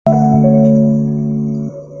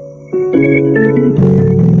Feel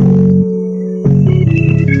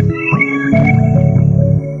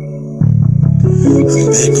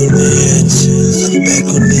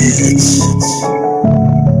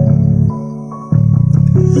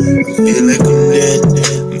like I'm dead,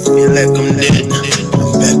 I feel like I'm dead.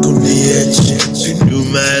 I'm back on the edge. If you knew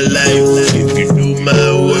my life, if you knew my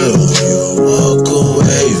world, you'll walk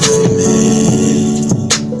away from me.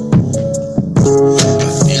 I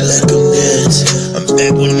feel like I'm dead, I'm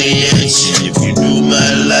back on the edge. If you knew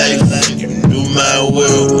my life, if you knew my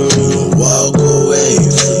world, you'll walk away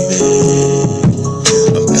from me.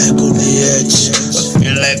 I'm back on the edge. I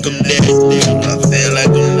feel like I'm dead, I feel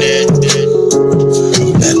like I'm dead.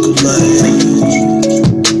 Back on my edge.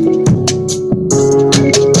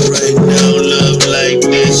 Right now, love like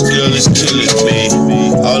this, girl, is killing me.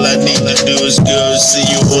 All I need to do is, girl, see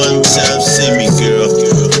you one time, see me, girl.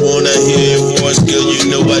 Wanna hear your voice, girl, you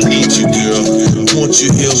know I need you, girl. Won't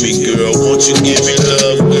you heal me, girl? Won't you give me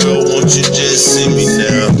love, girl? Won't you just see me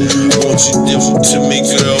now? Won't you different to me,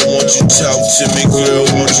 girl? Won't you talk to me, girl?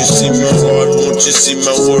 Won't you see my heart? Won't you see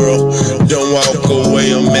my world? Don't walk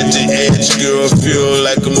away, I'm at the edge, girl. Feel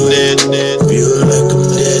like I'm dead, feel like I'm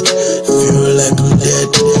dead, feel like I'm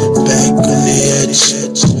dead. Back on the edge.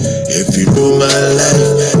 If you knew my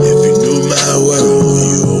life, if you knew my world,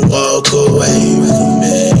 you would walk away from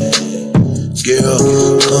me. Girl,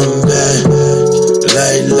 come back.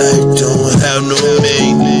 Life don't have no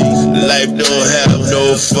meaning. Life don't have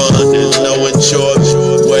no fun and no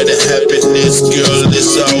enjoyment. Where the happiness, girl,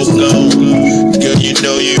 it's all gone. Girl, you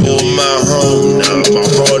know you are my home. Now my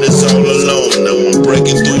heart is all alone. Now I'm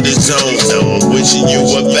breaking through the zone. Now I'm wishing you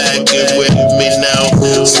were back and with me now.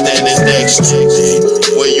 Standing next to me.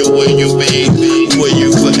 Where you be? Where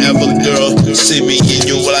you forever, girl? See me in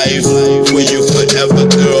your life. Where you forever,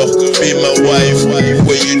 girl? Be my wife.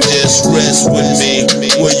 Where you just rest with me.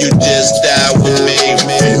 Where you just die with me.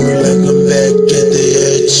 Feel like I'm back at the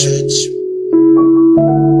edge.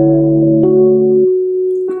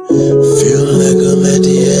 Feel like I'm at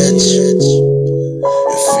the edge.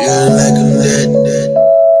 Feel like I'm dead.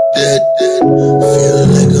 Feel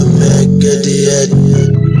like I'm back at the edge.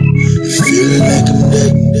 Feel like I'm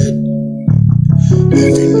dead.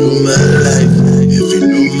 If you knew my life, if you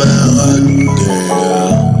knew my heart,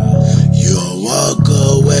 girl, you'll walk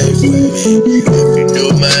away from me. If you knew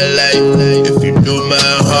my life, if you knew my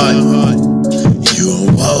heart, you'll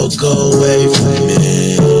walk away from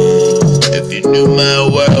me. If you knew my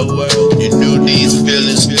world, you knew these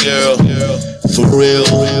feelings, girl, for real.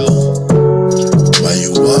 Why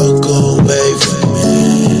you walk away from me?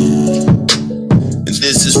 And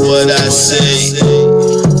this is what I say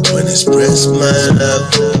when it's pressed my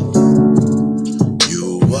love.